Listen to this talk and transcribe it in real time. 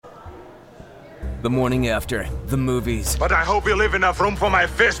The morning after, the movies. But I hope you leave enough room for my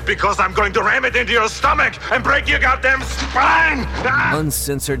fist because I'm going to ram it into your stomach and break your goddamn spine! Ah!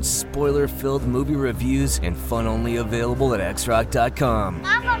 Uncensored, spoiler-filled movie reviews and fun only available at xrock.com.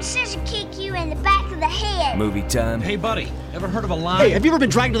 I'm gonna scissor kick you in the back of the head. Movie time. Hey, buddy, ever heard of a line? Hey, have you ever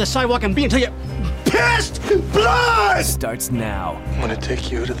been dragged to the sidewalk and beat until you pissed blood? Starts now. I'm gonna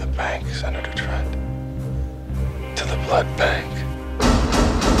take you to the bank, Senator Trent. To the blood bank.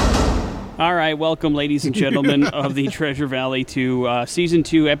 All right, welcome, ladies and gentlemen of the Treasure Valley, to Season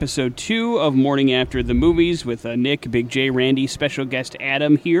 2, Episode 2 of Morning After the Movies with Nick, Big J, Randy, special guest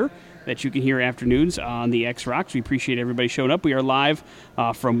Adam here that you can hear afternoons on the X-Rocks. We appreciate everybody showing up. We are live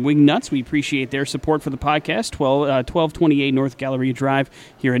from Wingnuts. We appreciate their support for the podcast. 1228 North Galleria Drive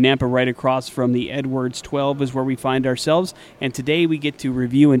here in Nampa, right across from the Edwards 12 is where we find ourselves. And today we get to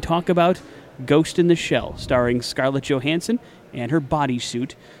review and talk about Ghost in the Shell, starring Scarlett Johansson and her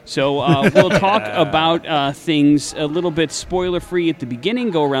bodysuit. So we'll talk about things a little bit spoiler-free at the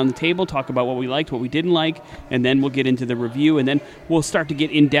beginning, go around the table, talk about what we liked, what we didn't like, and then we'll get into the review, and then we'll start to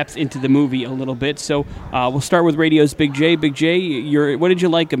get in-depth into the movie a little bit. So we'll start with Radio's Big J. Big J, what did you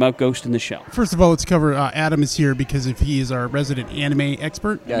like about Ghost in the Shell? First of all, let's cover Adam is here because if he is our resident anime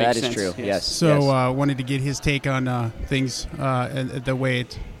expert. Yeah, that is true, yes. So wanted to get his take on things and the way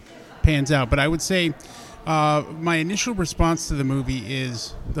it pans out. But I would say my initial response to the movie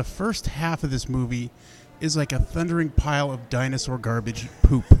is the first half of this movie is like a thundering pile of dinosaur garbage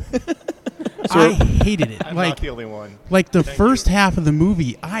poop. I hated it. I'm not the only one. Like the first half of the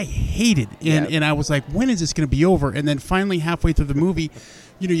movie, I hated. And I was like, when is this going to be over? And then finally halfway through the movie,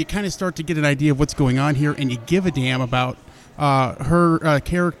 you kind of start to get an idea of what's going on here, and you give a damn about her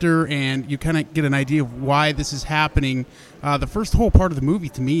character, and you kind of get an idea of why this is happening. The first whole part of the movie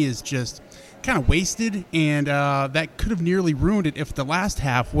to me is just kind of wasted, and that could have nearly ruined it if the last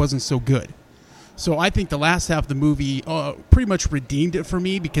half wasn't so good. So I think the last half of the movie pretty much redeemed it for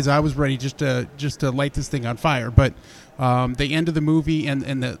me because I was ready just to light this thing on fire. But the end of the movie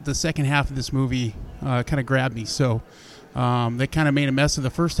and the second half of this movie kind of grabbed me. So they kind of made a mess of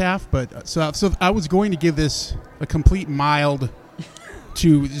the first half. But so I was going to give this a complete mild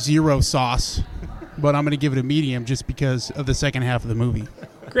to zero sauce, but I'm going to give it a medium just because of the second half of the movie.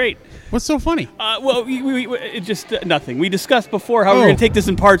 Great. What's so funny? Well, it just nothing. We discussed before how we were going to take this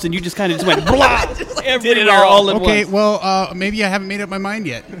in parts, and you just kind of went blah everywhere all at once. Okay, well, maybe I haven't made up my mind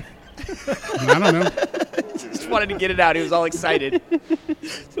yet. I don't know. Just wanted to get it out. He was all excited.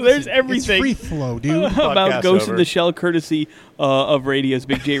 So there's everything. It's free flow, dude. About Ghost in the Shell, courtesy of Radio's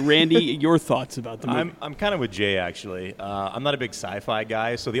Big J. Randy, your thoughts about the movie? I'm kind of with Jay, actually. I'm not a big sci-fi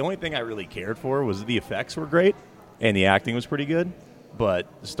guy, so the only thing I really cared for was the effects were great, and the acting was pretty good. But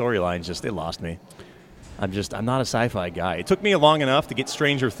the storylines they lost me. I'm not a sci-fi guy. It took me long enough to get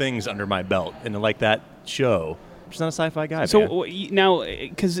Stranger Things under my belt and to like that show. I'm just not a sci-fi guy. So now,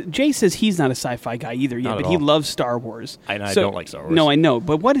 because Jay says he's not a sci-fi guy either yet, but he loves Star Wars. I don't like Star Wars. No, I know.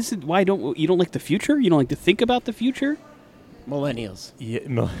 But what is it? Why don't you like the future? You don't like to think about the future? Millennials. Yeah,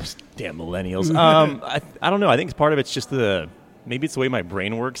 damn millennials. I don't know. I think part of it's just maybe it's the way my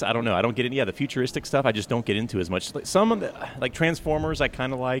brain works. I don't know. I don't get into the futuristic stuff. I just don't get into as much. Some of the, like Transformers, I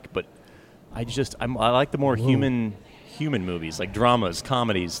kind of like, but I like the more human movies, like dramas,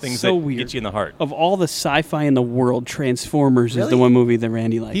 comedies, things that get you in the heart. Of all the sci-fi in the world, Transformers is the one movie that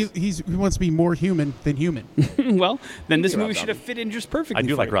Randy likes. He wants to be more human than human. Well, then this movie should have fit in just perfectly. I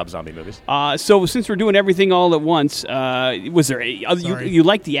do like Rob Zombie movies. So since we're doing everything all at once, was there you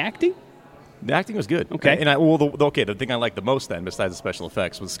like the acting? The acting was good. Okay. And the thing I liked the most then, besides the special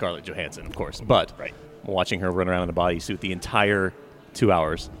effects, was Scarlett Johansson, of course. But watching her run around in a bodysuit the entire 2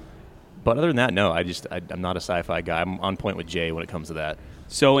 hours. But other than that, no, I'm not a sci-fi guy. I'm on point with Jay when it comes to that.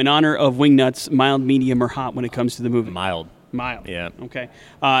 So in honor of Wingnuts, mild, medium, or hot when it comes to the movie? Mild. Yeah. Okay.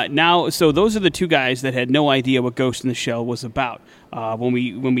 So those are the two guys that had no idea what Ghost in the Shell was about. When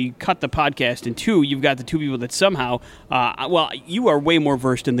we cut the podcast in two, you've got the two people that somehow, you are way more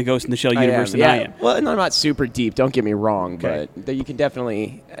versed in the Ghost in the Shell universe than I am. Well, and I'm not super deep, don't get me wrong, but you can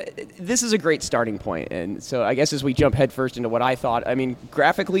definitely, this is a great starting point. And so I guess as we jump headfirst into what I thought, I mean,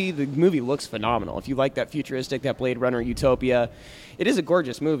 graphically, the movie looks phenomenal. If you like that futuristic, that Blade Runner utopia, it is a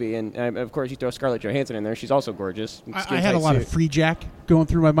gorgeous movie. And of course, you throw Scarlett Johansson in there, she's also gorgeous. I had a lot of Free Jack going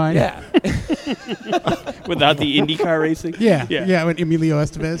through my mind. Yeah. Without the IndyCar racing? Yeah, with Emilio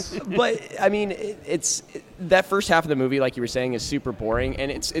Estevez. But, I mean, it's that first half of the movie, like you were saying, is super boring,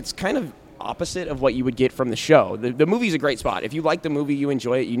 and it's kind of opposite of what you would get from the show. The movie's a great spot. If you like the movie, you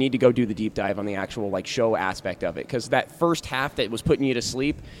enjoy it, you need to go do the deep dive on the actual like show aspect of it, because that first half that was putting you to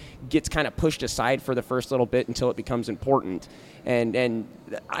sleep gets kind of pushed aside for the first little bit until it becomes important. And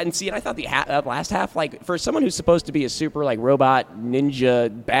I thought the last half, like for someone who's supposed to be a super like robot ninja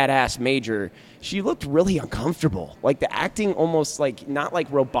badass major, she looked really uncomfortable. Like the acting almost like not like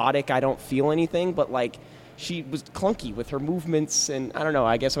robotic. I don't feel anything, but like she was clunky with her movements, and I don't know.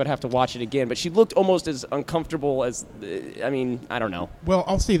 I guess I would have to watch it again, but she looked almost as uncomfortable as. I mean, I don't know. Well,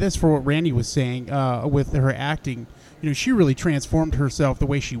 I'll say this for what Randy was saying with her acting. You know, she really transformed herself the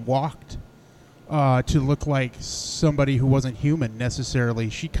way she walked. To look like somebody who wasn't human necessarily.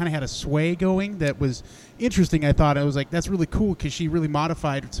 She kind of had a sway going that was interesting. I thought I was like, that's really cool because she really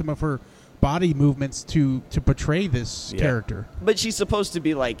modified some of her body movements to portray this character. But she's supposed to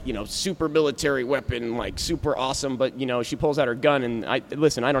be like, you know, super military weapon, like super awesome. But you know, she pulls out her gun, and I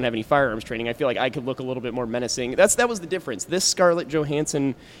don't have any firearms training. I feel like I could look a little bit more menacing. That was the difference. This Scarlett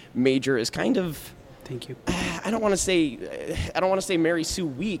Johansson major is kind of. Thank you. I don't want to say Mary Sue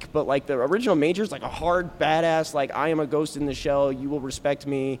weak, but like the original Major's like a hard badass, like I am a ghost in the shell, you will respect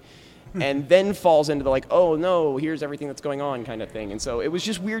me, and then falls into the like, oh no, here's everything that's going on kind of thing. And so it was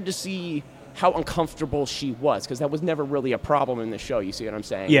just weird to see how uncomfortable she was, because that was never really a problem in the show. You see what I'm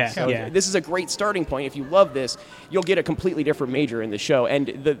saying? Yeah. So this is a great starting point. If you love this, you'll get a completely different Major in the show, and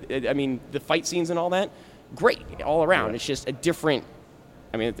the fight scenes and all that, great all around. Yeah. It's just a different.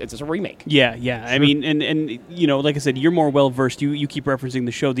 I mean, it's a remake. Yeah. I mean, and you know, like I said, you're more well-versed. You keep referencing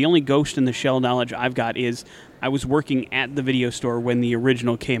the show. The only Ghost in the Shell knowledge I've got is I was working at the video store when the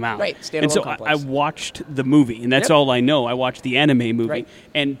original came out. Right, standalone and so complex. I watched the movie, and that's all I know. I watched the anime movie. Right.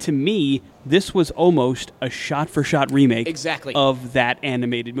 And to me, this was almost a shot-for-shot remake of that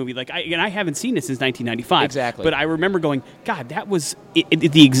animated movie. Like, I haven't seen it since 1995. Exactly. But I remember going, God, that was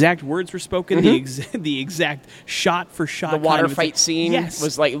the exact words were spoken, the exact shot-for-shot. The water kind of fight scene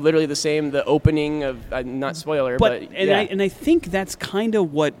was like literally the same. The opening of not spoiler, but I think that's kind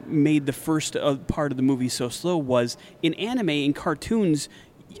of what made the first part of the movie so slow. Was in anime, in cartoons,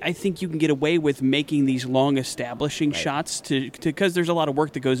 I think you can get away with making these long establishing shots because there's a lot of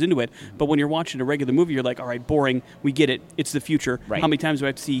work that goes into it. But when you're watching a regular movie, you're like, all right, boring. We get it. It's the future. Right. How many times do I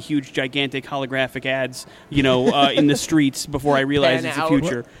have to see huge, gigantic holographic ads, you know, in the streets before I realize it's the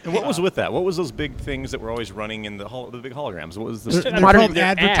future? And what was with that? What was those big things that were always running in the big holograms? What was the called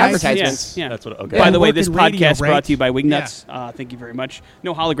advertisements? Yeah. That's what. Okay. By the way, this radio, podcast right? brought to you by Wingnuts. Thank you very much.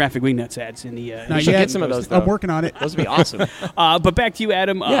 No holographic Wingnuts ads in the. You should get some of those. I'm working on it. Those would be awesome. But back to you,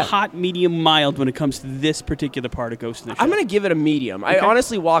 Adam. Hot, medium, mild when it comes to this particular part of Ghost in the Shell. I'm going to give it a medium. Okay. I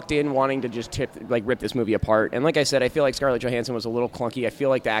honestly walked in wanting to just rip this movie apart. And like I said, I feel like Scarlett Johansson was a little clunky. I feel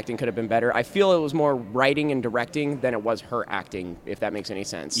like the acting could have been better. I feel it was more writing and directing than it was her acting, if that makes any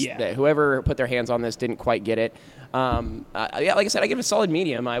sense. Yeah. That whoever put their hands on this didn't quite get it. Like I said, I give it a solid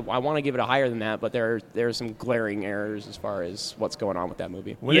medium. I want to give it a higher than that, but there are some glaring errors as far as what's going on with that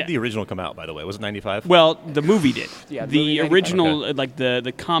movie. When did the original come out, by the way? Was it 95? Well, the movie did. Yeah, the original, like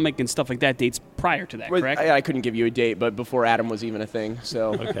the comic and stuff like that, dates prior to that, correct? I couldn't give you a date, but before Adam was even a thing.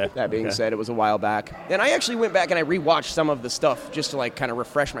 So that being said, it was a while back. And I actually went back and I rewatched some of the stuff just to like kind of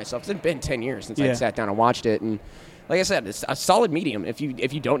refresh myself. Because it had been 10 years since I sat down and watched it. And like I said, it's a solid medium. If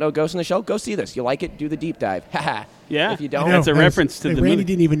you don't know Ghost in the Shell, go see this. You like it, do the deep dive. Yeah. If you don't, that's a reference to the Randy movie.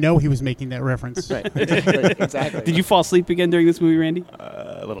 didn't even know he was making that reference. Right. Exactly. Did you fall asleep again during this movie, Randy?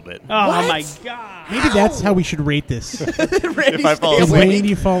 A little bit. Oh, What? my God. Maybe that's how we should rate this. If I fall Does asleep.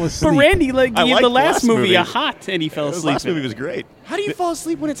 Randy fall asleep? But Randy gave liked the the last last movie movie. a hot, and he fell The asleep. last movie was great. How do you fall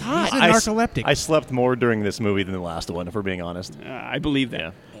asleep when it's hot? He's a narcoleptic. I slept more during this movie than the last one, if we're being honest. I believe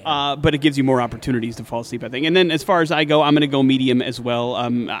that. But it gives you more opportunities to fall asleep, I think. And then as far as I go, I'm going to go medium as well.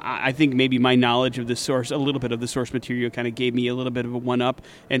 I think maybe my knowledge of the source, a little bit of the source material, kind of gave me a little bit of a one-up.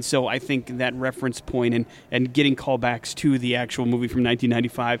 And so I think that reference point and getting callbacks to the actual movie from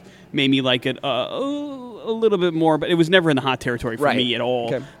 1995 made me like it a little bit more. But it was never in the hot territory for me at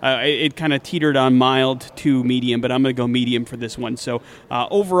all. Okay. It kind of teetered on mild to medium, but I'm going to go medium for this one. So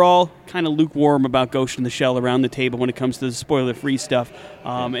overall, kind of lukewarm about Ghost in the Shell around the table when it comes to the spoiler-free stuff.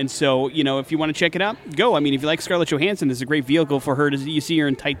 And so, you know, if you want to check it out, go. I mean, if you like Scarlett Johansson, it's a great vehicle for her. You see her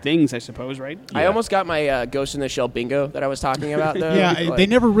in tight things, I suppose, right? I almost got my Ghost in the Shell bingo that I was talking about, though. They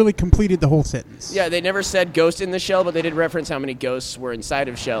never really completed the whole sentence. Yeah, they never said Ghost in the Shell, but they did reference how many ghosts were inside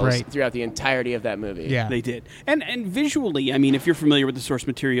of shells throughout the entirety of that movie. Yeah, they did. And visually, I mean, if you're familiar with the source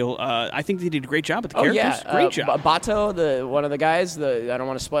material, I think they did a great job with the characters. Great job. Bato, one of the guys, I don't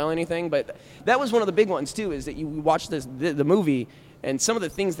want to spoil anything, but that was one of the big ones, too, is that you watch the movie, and some of the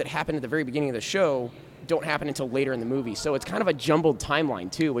things that happen at the very beginning of the show don't happen until later in the movie. So it's kind of a jumbled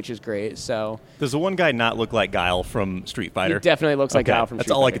timeline too, which is great. So Does the one guy not look like Guile from Street Fighter? he definitely looks like Guile from That's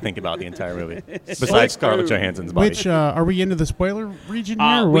Street all I Fighter. could think about the entire movie, besides Scarlett Johansson's body. Which are we into the spoiler region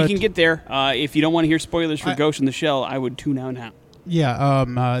here? or We what? can get there. If you don't want to hear spoilers for Ghost in the Shell, I would tune out now. Yeah,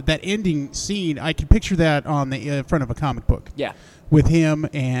 that ending scene, I can picture that on the front of a comic book. Yeah. With him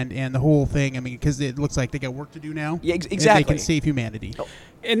and the whole thing. I mean, because it looks like they got work to do now. Yeah, And they exactly. can save humanity.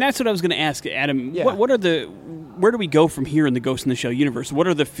 And that's what I was going to ask, Adam. Yeah. Where do we go from here in the Ghost in the Shell universe? What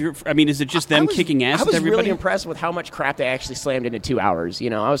are is it just them kicking ass I was with everybody? really impressed with how much crap they actually slammed into 2 hours. You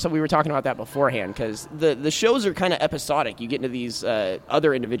know, we were talking about that beforehand because the shows are kind of episodic. You get into these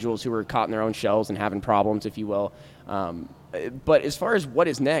other individuals who are caught in their own shells and having problems, if you will. But as far as what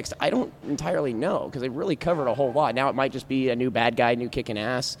is next, I don't entirely know because they really covered a whole lot. Now it might just be a new bad guy, new kicking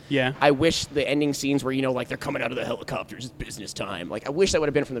ass. Yeah. I wish the ending scenes were, like they're coming out of the helicopters, it's business time. Like I wish that would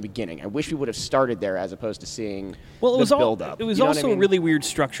have been from the beginning. I wish we would have started there as opposed to seeing the build up. It was You know what also I mean? a really weird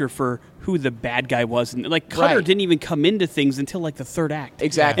structure for who the bad guy was, and like Cutter Right. didn't even come into things until like the third act.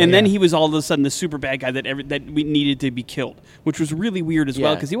 Exactly. and then Yeah. he was all of a sudden the super bad guy that we needed to be killed, which was really weird as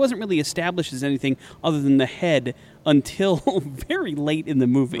well Yeah. because he wasn't really established as anything other than the head until very late in the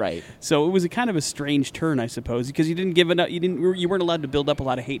movie. Right. So it was a kind of a strange turn, I suppose, because you weren't allowed to build up a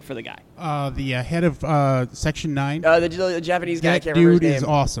lot of hate for the guy. The head of Section 9. The Japanese guy, I that can't remember dude his is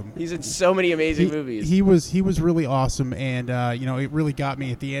name. awesome. He's in so many amazing movies. He was really awesome, and it really got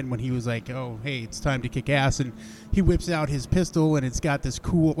me at the end when he was like, "Oh, hey, it's time to kick ass," and he whips out his pistol, and it's got this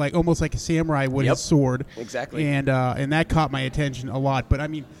cool, like almost like a samurai with Yep. his sword. Exactly. And that caught my attention a lot. But I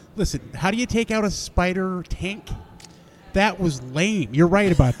mean, listen, how do you take out a spider tank? That was lame. You're right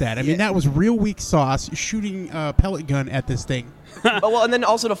about that. I mean, that was real weak sauce shooting a pellet gun at this thing. Well, and then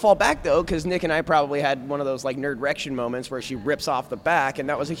also to fall back though, because Nick and I probably had one of those like nerd-rection moments where she rips off the back, and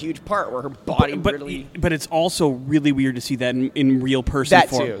that was a huge part where her body really. But it's also really weird to see that in real person That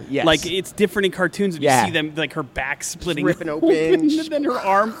form. too, yes. Like it's different in cartoons. When Yeah. you see them like her back splitting, ripping open. and then her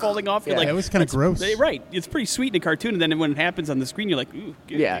arm falling off. You're Yeah. like, It was kinda that's- gross. Right. It's pretty sweet in a cartoon, and then when it happens on the screen, you're like, ooh.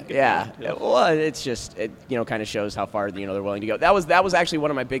 Good, Yeah, good, yeah. good. Well, it's just it kind of shows how far they're willing to go. That was actually one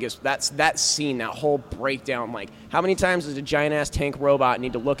of my biggest. That scene, that whole breakdown. Like, how many times does a giant ass tank robot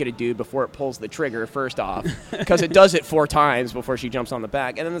need to look at a dude before it pulls the trigger? First off, because it does it 4 times before she jumps on the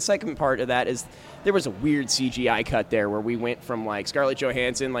back. And then the second part of that is there was a weird CGI cut there where we went from like Scarlett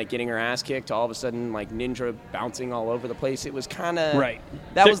Johansson like getting her ass kicked to all of a sudden like Ninja bouncing all over the place. It was kind of Right.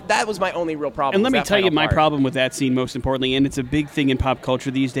 That was my only real problem. And let was me that tell you final my part. problem with that scene, most importantly, and it's a big thing in pop culture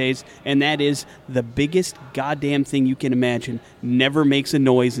these days, and that is the biggest goddamn thing you can imagine never makes a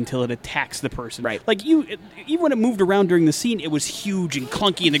noise until it attacks the person. Right. Like even when it moved around during the scene, it was huge and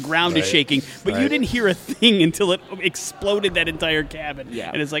clunky and the ground is shaking, but you didn't hear a thing until it exploded that entire cabin.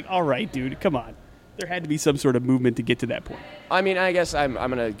 Yeah. And it's like, all right, dude, come on. There had to be some sort of movement to get to that point. I mean, I guess I'm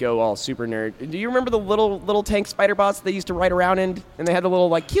gonna go all super nerd. Do you remember the little tank spider bots they used to ride around in, and they had the little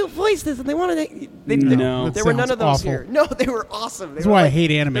like cute voices, and they wanted to? No. That there were none sounds of those awful. here. No, they were awesome. That's why I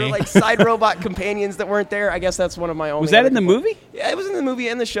hate anime. They were like side robot companions that weren't there. I guess that's one of my only. Was that other in the movie? Yeah, it was in the movie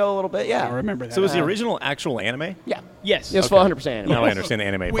and the show a little bit. Yeah, I remember that. So was the original actual anime? Yeah, Yes. it's 100%. Now I understand the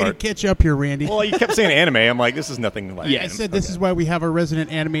anime Way to part. catch up here, Randy. Well, you kept saying anime. I'm like, this is nothing like. Yeah, I anime. said this Okay. is why we have our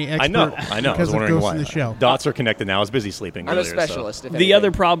resident anime expert. I know. I Because was of wondering Ghost why. in the Shell. Dots are connected now. I was busy sleeping. I'm a earlier, specialist. If The anything.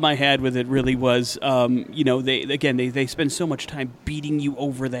 other problem I had with it really was, they spend so much time beating you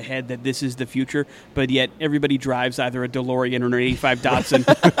over the head that this is the future, but yet everybody drives either a DeLorean or an 85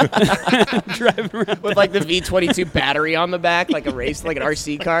 Datsun driving around. with like the V22 battery on the back, like a race, like an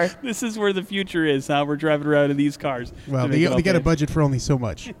RC car. This is where the future is, how we're driving around in these cars. Well, to they make it all got a fancy. budget for only so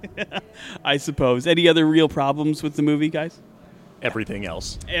much. I suppose. Any other real problems with the movie, guys? Everything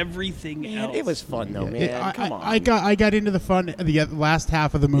else. Everything Man, else. it was fun though, man. Come on. I got into the fun the last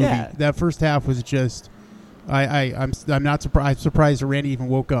half of the movie. Yeah. That first half was just. I'm not surprised. I'm surprised Randy even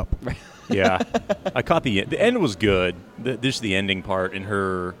woke up. Yeah, I caught the end was good. Just the ending part and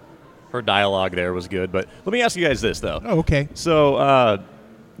her dialogue there was good. But let me ask you guys this though. Oh, okay. So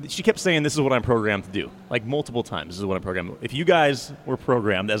she kept saying, "This is what I'm programmed to do," like multiple times. This is what I'm programmed to do. If you guys were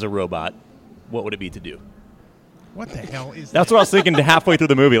programmed as a robot, what would it be to do? What the hell is That's what I was thinking halfway through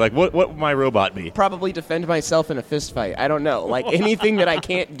the movie. Like, what would my robot be? Probably defend myself in a fist fight. I don't know, like anything that I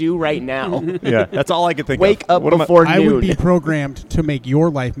can't do right now. Yeah, that's all I could think Wake of. up What am I- before I noon. would be programmed to make your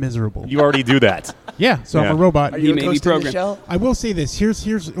life miserable. You already do that. Yeah, so I'm Yeah. a robot. Are you He may a be ghost in the programmed. shell? I will say this.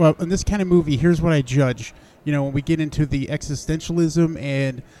 Here's well, in this kind of movie, here's what I judge. When we get into the existentialism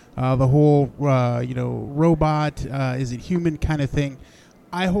and the whole, robot, is it human kind of thing,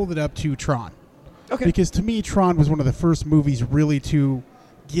 I hold it up to Tron. Okay. Because to me, Tron was one of the first movies really to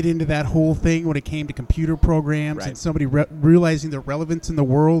get into that whole thing when it came to computer programs Right. and somebody realizing their relevance in the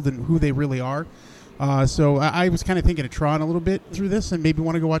world and who they really are. So I was kind of thinking of Tron a little bit through this, and maybe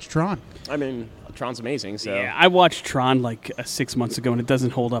want to go watch Tron. I mean, Tron's amazing. So Yeah, I watched Tron like 6 months ago, and it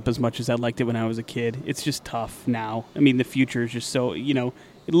doesn't hold up as much as I liked it when I was a kid. It's just tough now. I mean, the future is just so,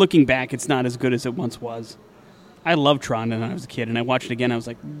 looking back, it's not as good as it once was. I loved Tron when I was a kid, and I watched it again. I was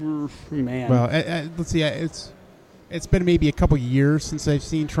like, man. Well, let's see. It's been maybe a couple years since I've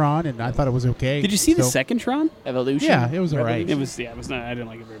seen Tron, and I thought it was okay. Did you see the So- second Tron? Evolution. Yeah, it was all right. It was not. I didn't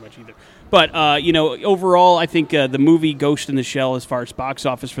like it very much either. But overall, I think the movie Ghost in the Shell, as far as box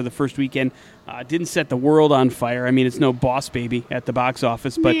office for the first weekend, didn't set the world on fire. I mean, it's no Boss Baby at the box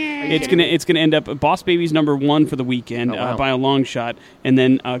office, but it's gonna end up. Boss Baby's number 1 for the weekend by a long shot, and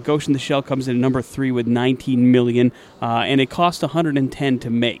then Ghost in the Shell comes in at number 3 with 19 million, and it cost 110 to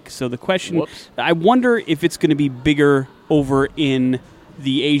make. So the question, I wonder if it's going to be bigger over in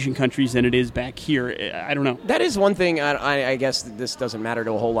the Asian countries than it is back here. I don't know. That is one thing. I guess this doesn't matter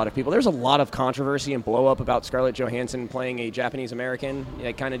to a whole lot of people. There's a lot of controversy and blow up about Scarlett Johansson playing a Japanese American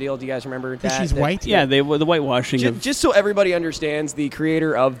kind of deal. Do you guys remember that? She's white. Yeah, the whitewashing of. Just so everybody understands, the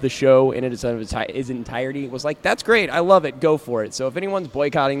creator of the show in its entirety was like, "That's great, I love it, go for it." So if anyone's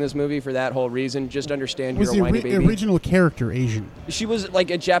boycotting this movie for that whole reason, just understand Was you're a the whiny baby. original character Asian? She was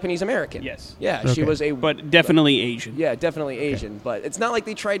like a Japanese American. Yes. Yeah, Okay. she was a. But definitely Asian. Yeah, definitely Asian. But it's not like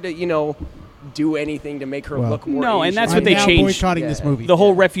they tried to, do anything to make her Well, look more No, and Asian. that's I'm what they now changed. boycotting this movie. The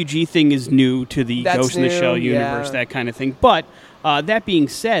whole refugee thing is new to the That's Ghost in the new, Shell yeah. universe, that kind of thing. But that being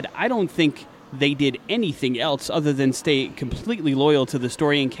said, I don't think they did anything else other than stay completely loyal to the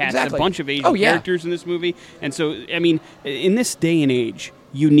story and cast Exactly. a bunch of Asian Oh, yeah. characters in this movie. And so, I mean, in this day and age,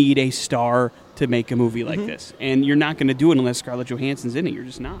 you need a star to make a movie like this. And you're not going to do it unless Scarlett Johansson's in it. You're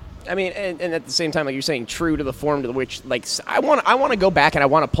just not. I mean, and at the same time, like you're saying, true to the form to which, like, I want to go back and I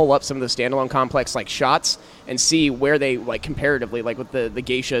want to pull up some of the standalone complex like shots and see where they like comparatively, like with the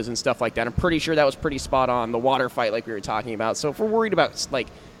geishas and stuff like that. I'm pretty sure that was pretty spot on. The water fight, like we were talking about. So if we're worried about like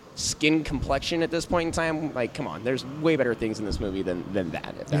skin complexion at this point in time, like, come on, there's way better things in this movie than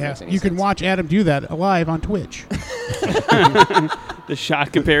that. If that makes any you sense. can watch Adam do that live on Twitch. The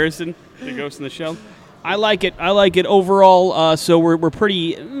shot comparison, the Ghost in the Shell. I like it. Overall. So we're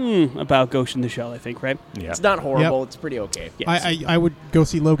pretty about Ghost in the Shell, I think, right? Yeah. It's not horrible. Yep. It's pretty okay. Yes. I would go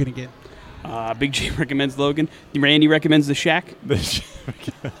see Logan again. Big J recommends Logan. Randy recommends The Shack.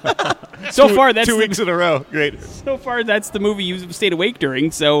 So far, that's 2 weeks in a row. Great. So far, that's the movie you've stayed awake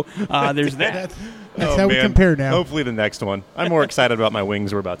during. So there's that. That's how we compare now. Hopefully the next one. I'm more excited about my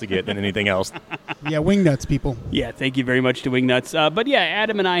wings we're about to get than anything else. Yeah, Wingnuts, people. Yeah, thank you very much to Wingnuts. But yeah,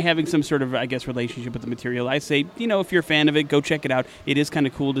 Adam and I having some sort of, I guess, relationship with the material. I say, if you're a fan of it, go check it out. It is kind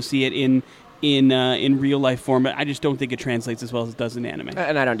of cool to see it in real life form, but I just don't think it translates as well as it does in anime.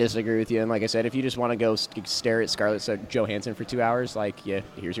 And I don't disagree with you. And like I said, if you just want to go stare at Scarlett Johansson for 2 hours, like, yeah,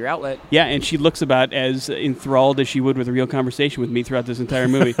 here's your outlet. Yeah, and she looks about as enthralled as she would with a real conversation with me throughout this entire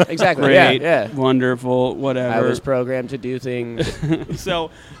movie. Exactly. Great, Yeah. Wonderful. Whatever. I was programmed to do things.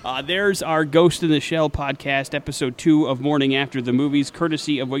 So there's our Ghost in the Shell podcast, episode 2 of Morning After the Movies,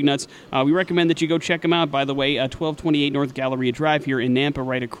 courtesy of Wingnuts. We recommend that you go check them out. By the way, 1228 North Galleria Drive here in Nampa,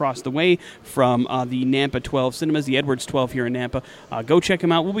 right across the way from the Nampa 12 Cinemas, the Edwards 12 here in Nampa. Go check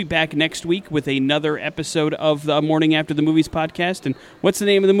them out. We'll be back next week with another episode of the Morning After the Movies podcast. And what's the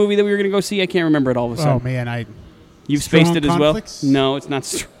name of the movie that we were going to go see? I can't remember it all of a sudden. Oh, man. You've Strong spaced it as Conflicts? well? No, it's not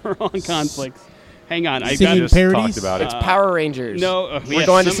Strong Conflicts. Hang on. I Singing got just parodies? talked about it. It's Power Rangers. No, We're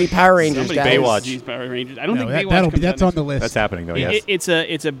going to see Power Rangers, somebody guys. Baywatch. sees Power Rangers. I don't No, think Baywatch comes that's out on the list. That's happening, though, yes. It's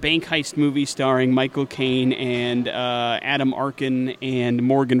a bank heist movie starring Michael Caine and Adam Arkin and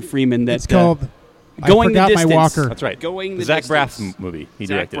Morgan Freeman. It's called Going I the Forgot My Distance. Walker. That's right. Going the Zach Distance. Braff movie. He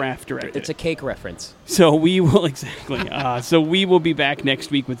Zach directed it. Braff directed It's a cake reference. So we will So we will be back next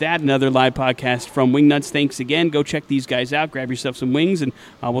week with that, another live podcast from Wingnuts. Thanks again. Go check these guys out. Grab yourself some wings, and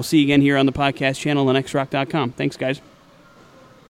we'll see you again here on the podcast channel on xrock.com. Thanks, guys.